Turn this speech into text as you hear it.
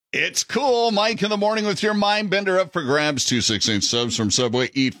It's cool. Mike in the morning with your Mindbender up for grabs. 268 subs from Subway.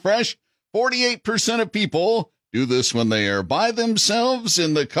 Eat fresh. 48% of people do this when they are by themselves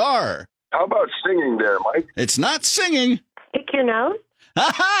in the car. How about singing there, Mike? It's not singing. Pick your nose?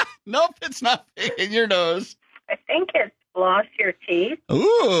 Nope, it's not picking your nose. I think it's floss your teeth.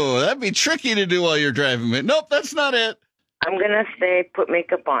 Ooh, that'd be tricky to do while you're driving. Nope, that's not it. I'm going to say put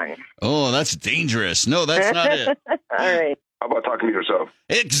makeup on. Oh, that's dangerous. No, that's not it. All right. How about talking to yourself?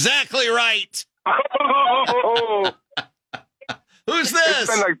 Exactly right. Oh, Who's it's this?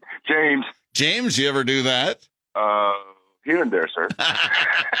 been like James. James, you ever do that? Here and there, sir.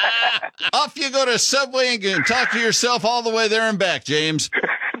 Off you go to Subway and talk to yourself all the way there and back, James.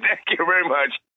 Thank you very much.